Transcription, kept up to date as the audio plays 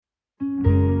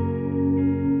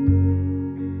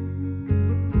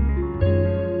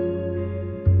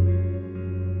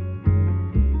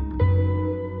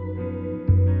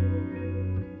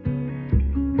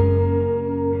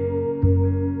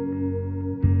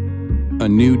A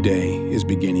new day is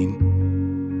beginning,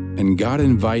 and God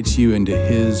invites you into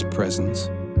His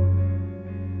presence.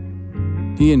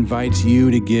 He invites you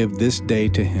to give this day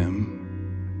to Him.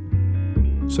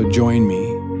 So join me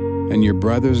and your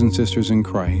brothers and sisters in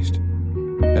Christ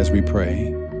as we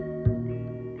pray.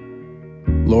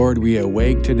 Lord, we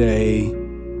awake today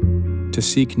to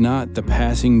seek not the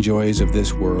passing joys of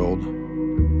this world,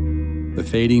 the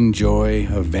fading joy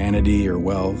of vanity or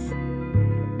wealth,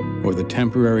 or the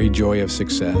temporary joy of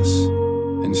success.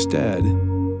 Instead,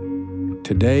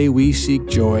 today we seek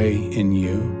joy in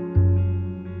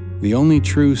You, the only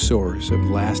true source of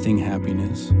lasting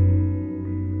happiness.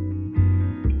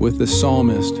 With the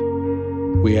psalmist,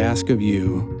 we ask of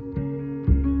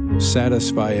You,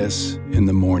 satisfy us in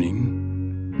the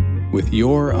morning with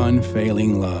Your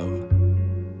unfailing love,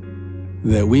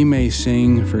 that we may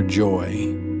sing for joy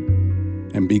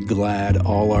and be glad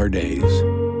all our days.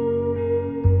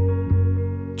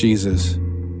 Jesus,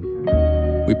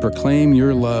 we proclaim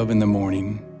Your love in the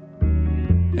morning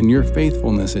and Your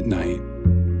faithfulness at night.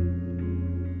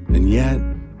 And yet,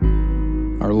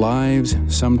 our lives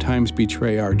sometimes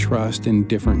betray our trust in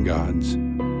different gods.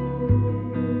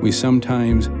 We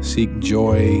sometimes seek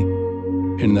joy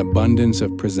in an abundance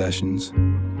of possessions,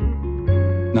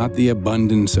 not the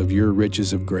abundance of Your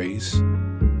riches of grace.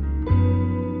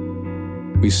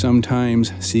 We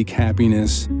sometimes seek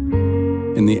happiness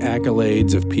in the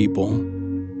accolades of people,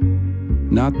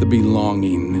 not the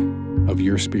belonging of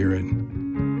Your Spirit.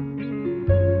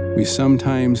 We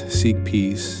sometimes seek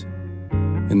peace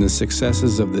in the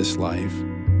successes of this life,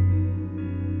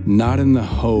 not in the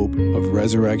hope of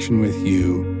resurrection with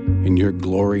You in Your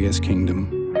glorious kingdom.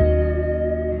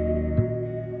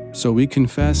 So we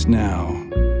confess now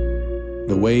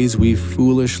the ways we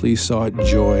foolishly sought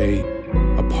joy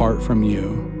apart from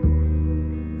You,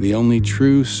 the only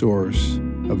true source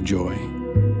of joy.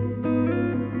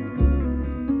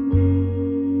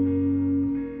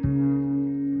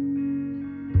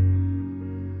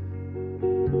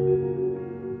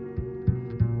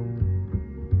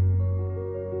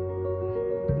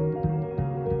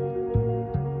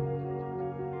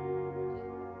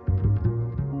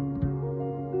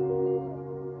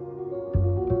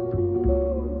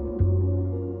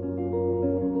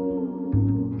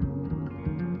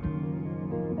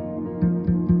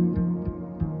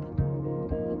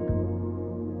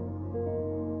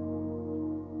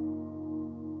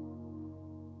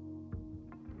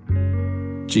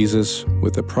 Jesus,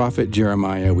 with the prophet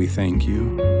Jeremiah, we thank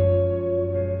You.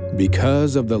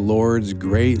 Because of the Lord's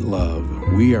great love,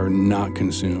 we are not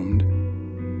consumed,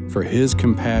 for His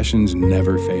compassions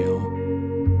never fail.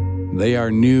 They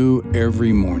are new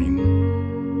every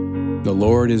morning. The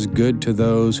Lord is good to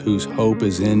those whose hope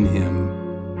is in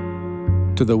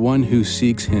Him. To the one who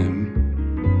seeks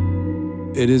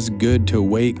Him, it is good to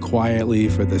wait quietly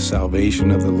for the salvation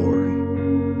of the Lord.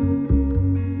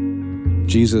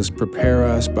 Jesus, prepare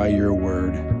us by Your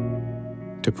word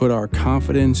to put our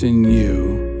confidence in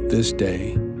You this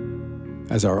day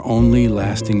as our only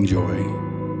lasting joy.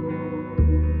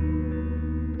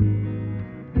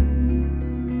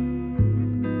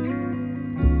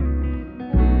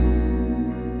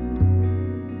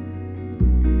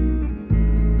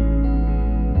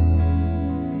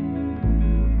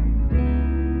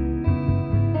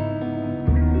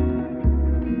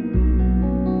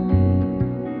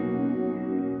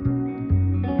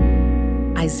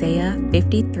 Isaiah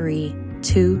 53,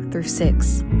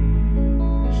 2-6.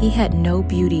 He had no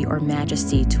beauty or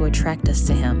majesty to attract us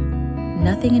to Him,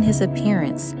 nothing in His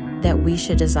appearance that we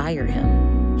should desire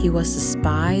Him. He was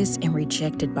despised and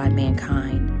rejected by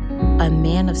mankind, a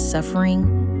man of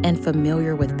suffering and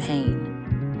familiar with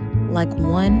pain. Like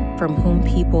one from whom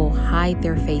people hide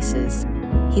their faces,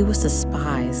 He was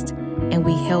despised, and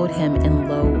we held Him in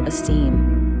low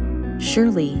esteem.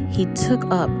 Surely He took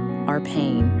up our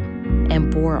pain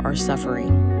and bore our suffering.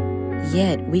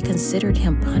 Yet we considered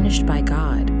Him punished by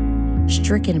God,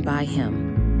 stricken by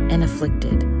Him, and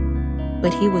afflicted.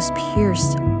 But He was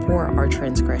pierced for our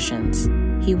transgressions.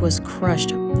 He was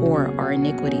crushed for our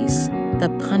iniquities. The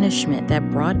punishment that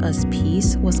brought us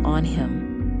peace was on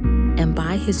Him, and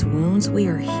by His wounds we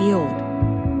are healed.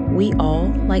 We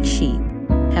all, like sheep,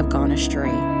 have gone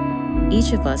astray.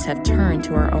 Each of us have turned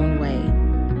to our own way,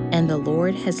 and the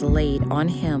Lord has laid on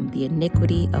Him the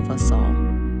iniquity of us all.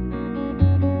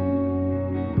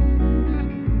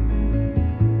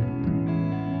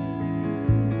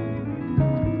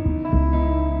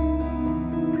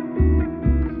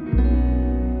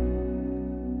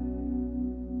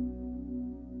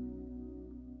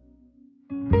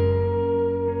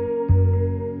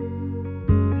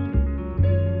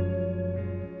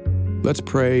 Let's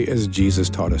pray as Jesus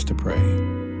taught us to pray.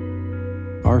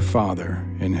 Our Father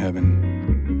in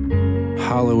heaven,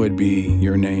 hallowed be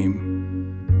your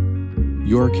name.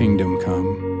 Your kingdom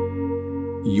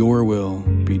come, your will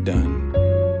be done,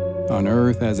 on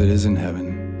earth as it is in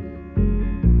heaven.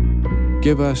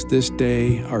 Give us this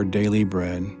day our daily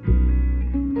bread,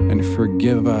 and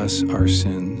forgive us our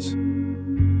sins,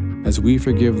 as we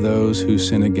forgive those who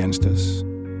sin against us.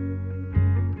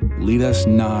 Lead us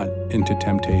not into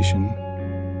temptation,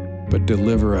 but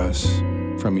deliver us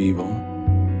from evil.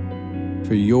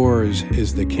 For yours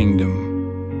is the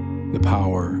kingdom, the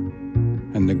power,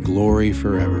 and the glory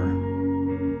forever.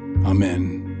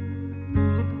 Amen.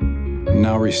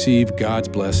 Now receive God's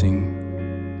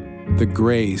blessing, the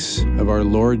grace of our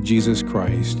Lord Jesus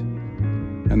Christ,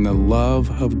 and the love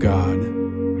of God,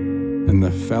 and the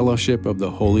fellowship of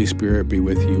the Holy Spirit be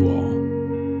with you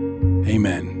all.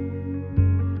 Amen.